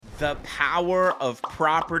The power of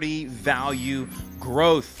property value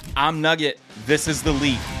growth. I'm Nugget. This is The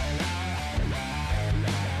Leap.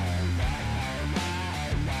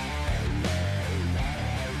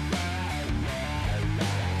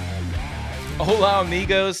 Hola,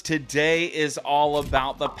 amigos. Today is all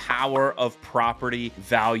about the power of property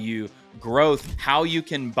value growth, how you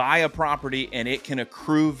can buy a property and it can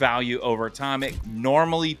accrue value over time.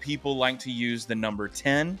 Normally, people like to use the number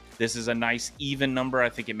 10. This is a nice even number. I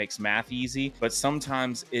think it makes math easy, but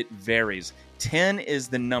sometimes it varies. 10 is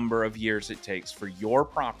the number of years it takes for your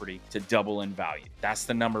property to double in value. That's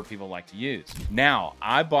the number people like to use. Now,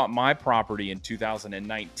 I bought my property in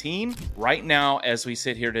 2019. Right now, as we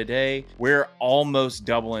sit here today, we're almost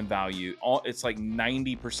double in value. It's like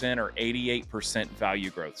 90% or 88%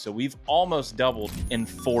 value growth. So we've almost doubled in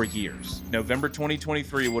 4 years. November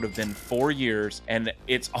 2023 would have been 4 years, and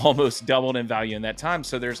it's almost doubled in value in that time.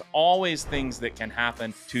 So there's always things that can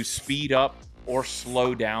happen to speed up or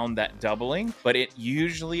slow down that doubling, but it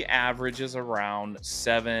usually averages around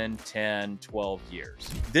 7, 10, 12 years.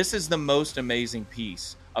 This is the most amazing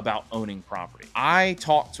piece about owning property. I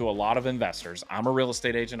talk to a lot of investors. I'm a real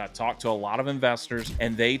estate agent. I talk to a lot of investors,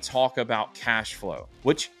 and they talk about cash flow,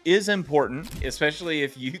 which is important, especially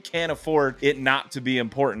if you can't afford it not to be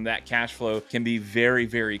important. That cash flow can be very,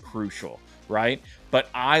 very crucial, right? But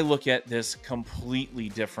I look at this completely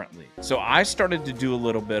differently. So I started to do a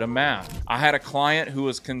little bit of math. I had a client who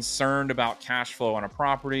was concerned about cash flow on a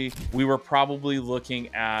property. We were probably looking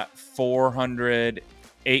at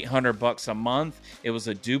 $800 a month. It was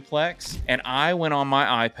a duplex. And I went on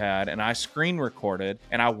my iPad and I screen recorded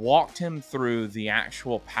and I walked him through the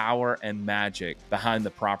actual power and magic behind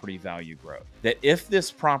the property value growth. That if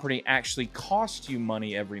this property actually cost you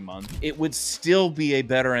money every month, it would still be a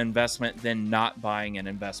better investment than not buying an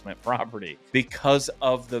investment property because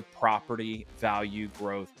of the property value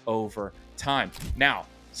growth over time. Now,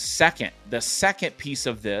 the second piece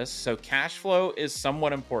of this, so cash flow is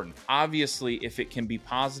somewhat important. Obviously, if it can be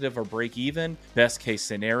positive or break even, best case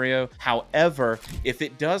scenario. However, if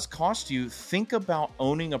it does cost you, think about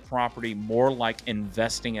owning a property more like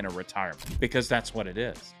investing in a retirement, because that's what it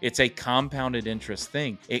is. It's a compounded interest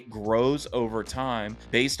thing. It grows over time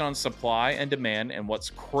based on supply and demand. And what's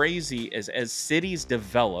crazy is as cities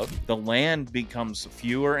develop, the land becomes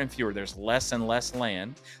fewer and fewer. There's less and less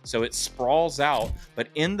land. So it sprawls out. But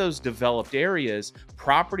in those developed areas,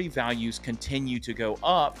 property values continue to go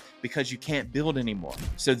up because you can't build anymore.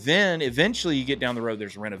 So then eventually you get down the road,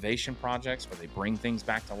 there's renovation projects where they bring things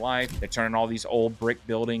back to life. They turn all these old brick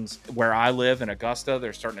buildings. Where I live in Augusta,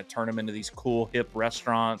 they're starting to turn them into these cool hip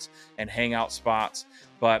restaurants and hangout spots.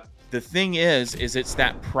 But the thing is it's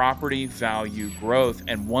that property value growth.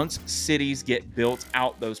 And once cities get built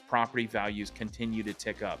out, those property values continue to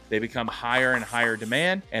tick up. They become higher and higher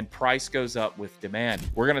demand, and price goes up with demand.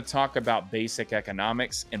 We're going to talk about basic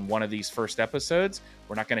economics in one of these first episodes.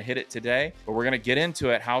 We're not going to hit it today, but we're going to get into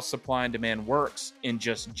it, how supply and demand works in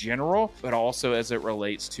just general, but also as it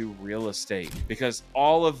relates to real estate, because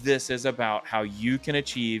all of this is about how you can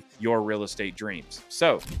achieve your real estate dreams.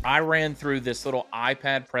 So I ran through this little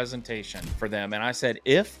iPad presentation for them, and I said,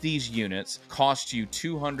 if these units cost you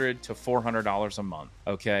 $200 to $400 a month,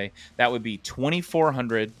 okay, that would be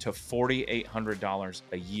 $2,400 to $4,800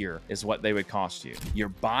 a year is what they would cost you. You're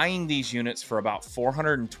buying these units for about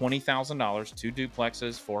 $420,000, 2 duplexes,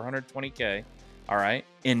 $420K. All right.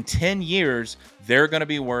 In 10 years, they're going to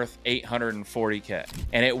be worth $840K.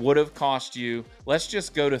 And it would have cost you, let's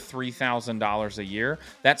just go to $3,000 a year.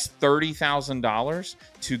 That's $30,000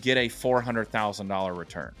 to get a $400,000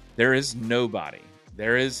 return. There is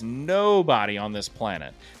nobody on this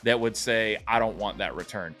planet that would say, I don't want that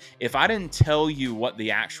return. If I didn't tell you what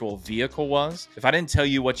the actual vehicle was, if I didn't tell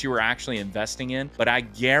you what you were actually investing in, but I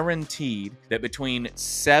guaranteed that between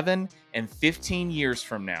 7 and 15 years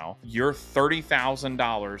from now, your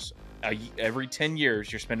 $30,000 every 10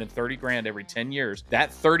 years, you're spending 30 grand every 10 years.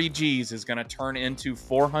 That 30 G's is going to turn into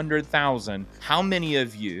 400,000. How many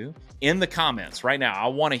of you in the comments right now, I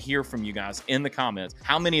want to hear from you guys in the comments,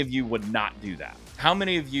 how many of you would not do that? How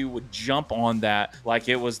many of you would jump on that like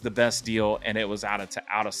it was the best deal and it was out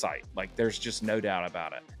of sight? Like, there's just no doubt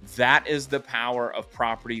about it. That is the power of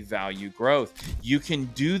property value growth. You can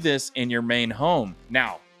do this in your main home.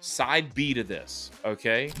 Now, side B to this,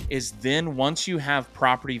 okay, is then once you have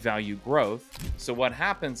property value growth, so what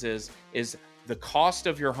happens is the cost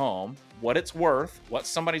of your home, what it's worth, what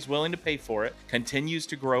somebody's willing to pay for it, continues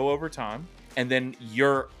to grow over time. And then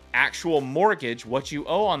your actual mortgage, what you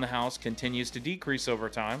owe on the house, continues to decrease over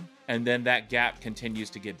time. And then that gap continues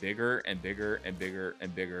to get bigger and bigger and bigger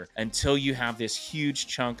and bigger until you have this huge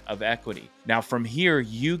chunk of equity. Now, from here,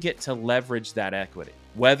 you get to leverage that equity.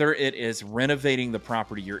 Whether it is renovating the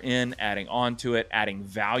property you're in, adding on to it, adding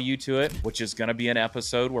value to it, which is going to be an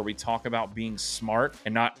episode where we talk about being smart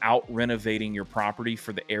and not out renovating your property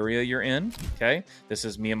for the area you're in. Okay. This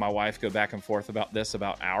is me and my wife go back and forth about this,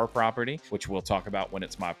 about our property, which we'll talk about when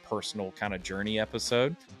it's my personal kind of journey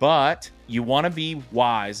episode. But you want to be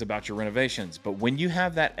wise about your renovations. But when you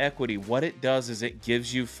have that equity, what it does is it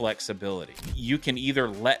gives you flexibility. You can either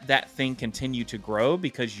let that thing continue to grow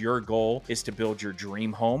because your goal is to build your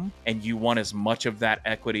dream home and you want as much of that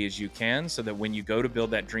equity as you can, so that when you go to build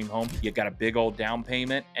that dream home, you've got a big old down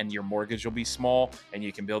payment and your mortgage will be small and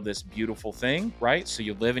you can build this beautiful thing, right? So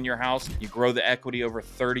you live in your house, you grow the equity over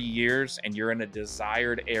 30 years and you're in a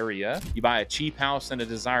desired area. You buy a cheap house in a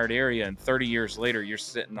desired area and 30 years later, you're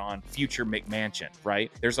sitting on future McMansion,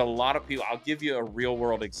 right? There's a lot of people. I'll give you a real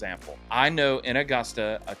world example. I know in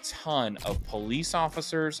Augusta a ton of police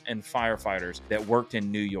officers and firefighters that worked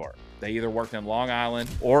in New York. They either worked in Long Island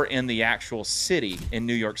or in the actual city in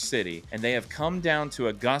New York City. And they have come down to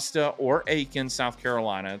Augusta or Aiken, South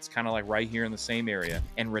Carolina. It's kind of like right here in the same area,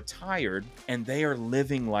 and retired. And they are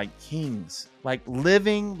living like kings. Like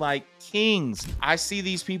living like kings. I see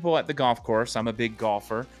these people at the golf course. I'm a big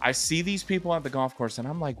golfer. I see these people at the golf course and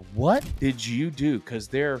I'm like, what did you do? Because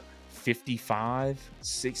they're 55,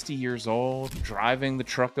 60 years old, driving the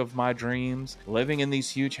truck of my dreams, living in these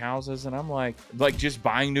huge houses. And I'm like just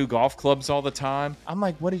buying new golf clubs all the time. I'm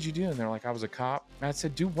like, what did you do? And they're like, I was a cop. And I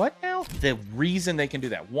said, do what now? The reason they can do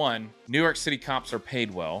that, one, New York City cops are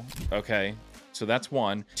paid well. Okay. So that's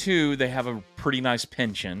one. Two, they have a pretty nice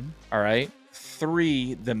pension. All right.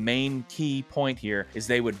 Three, the main key point here is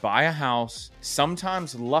they would buy a house.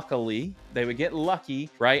 Sometimes, luckily, they would get lucky,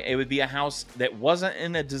 right? It would be a house that wasn't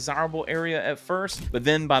in a desirable area at first, but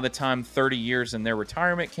then by the time 30 years in their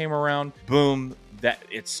retirement came around, boom, that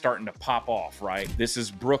it's starting to pop off, right? This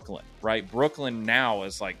is Brooklyn, right? Brooklyn now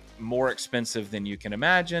is like more expensive than you can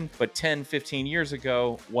imagine, but 10, 15 years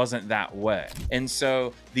ago wasn't that way. And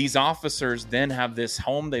so these officers then have this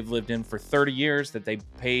home they've lived in for 30 years that they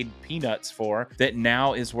paid peanuts for, that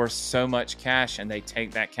now is worth so much cash, and they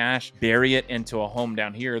take that cash, bury it into a home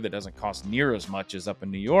down here that doesn't cost near as much as up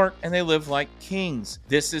in New York, and they live like kings.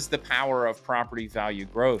 This is the power of property value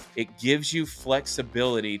growth. It gives you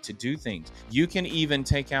flexibility to do things. You can even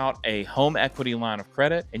take out a home equity line of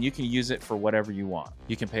credit and you can use it for whatever you want.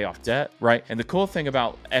 You can pay off debt, right? And the cool thing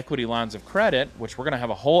about equity lines of credit, which we're going to have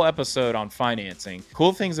a whole episode on financing,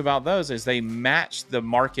 cool things about those is they match the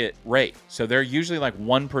market rate. So they're usually like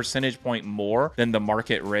 1 percentage point more than the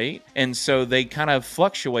market rate. And so they kind of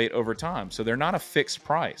fluctuate over time. So they're not a fixed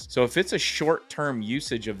price. So if it's a short-term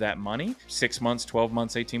usage of that money, 6 months, 12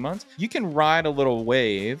 months, 18 months, you can ride a little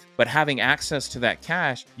wave, but having access to that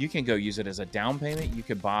cash, you can go use it as a down payment. You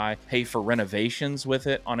could pay for renovations with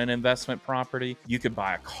it on an investment property. You could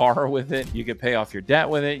buy a car with it. You could pay off your debt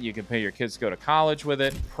with it. You could pay your kids to go to college with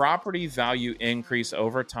it. Property value increase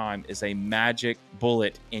over time is a magic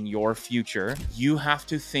bullet in your future. You have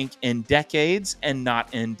to think in decades and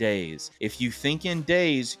not in days. If you think in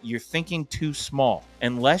days, you're thinking too small.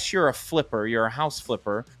 Unless you're a flipper, you're a house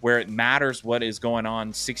flipper, where it matters what is going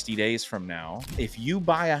on 60 days from now. If you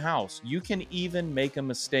buy a house, you can even make a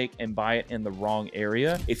mistake and buy it in the wrong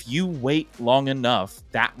area. If you wait long enough,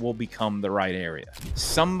 that will become the right area.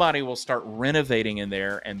 Somebody will start renovating in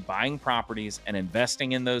there and buying properties and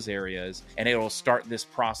investing in those areas, and it will start this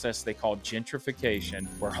process they call gentrification,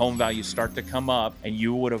 where home values start to come up, and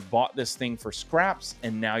you would have bought this thing for scraps,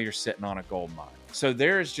 and now you're sitting on a gold mine. So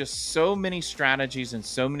there's just so many strategies and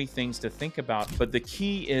so many things to think about. But the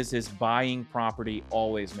key is buying property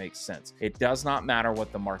always makes sense. It does not matter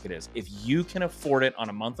what the market is. If you can afford it on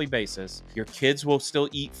a monthly basis, your kids will still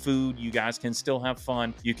eat food. You guys can still have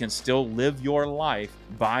fun. You can still live your life.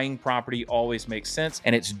 Buying property always makes sense.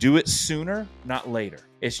 And it's do it sooner, not later.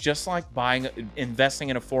 It's just like investing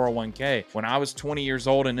in a 401k. When I was 20 years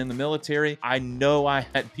old and in the military, I know I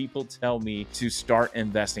had people tell me to start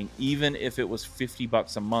investing. Even if it was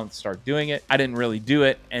 $50 a month, start doing it. I didn't really do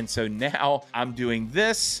it. And so now I'm doing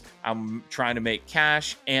this. I'm trying to make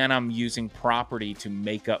cash, and I'm using property to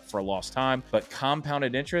make up for lost time. But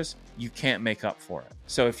compounded interest, you can't make up for it.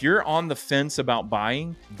 So if you're on the fence about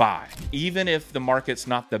buying, buy. Even if the market's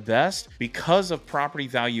not the best, because of property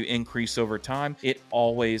value increase over time, it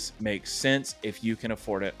always makes sense if you can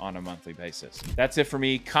afford it on a monthly basis. That's it for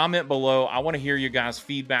me. Comment below. I want to hear your guys'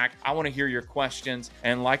 feedback. I want to hear your questions.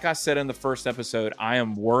 And like I said in the first episode, I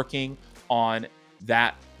am working on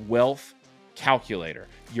that wealth calculator,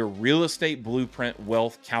 your real estate blueprint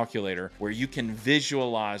wealth calculator, where you can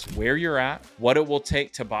visualize where you're at, what it will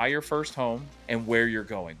take to buy your first home, and where you're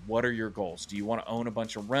going. What are your goals? Do you want to own a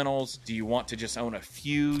bunch of rentals? Do you want to just own a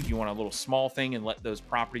few? Do you want a little small thing and let those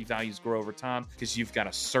property values grow over time because you've got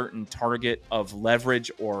a certain target of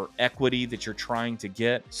leverage or equity that you're trying to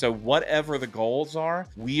get? So whatever the goals are,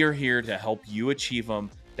 we are here to help you achieve them.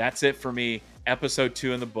 That's it for me. Episode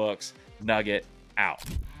 2 in the books. Nugget out.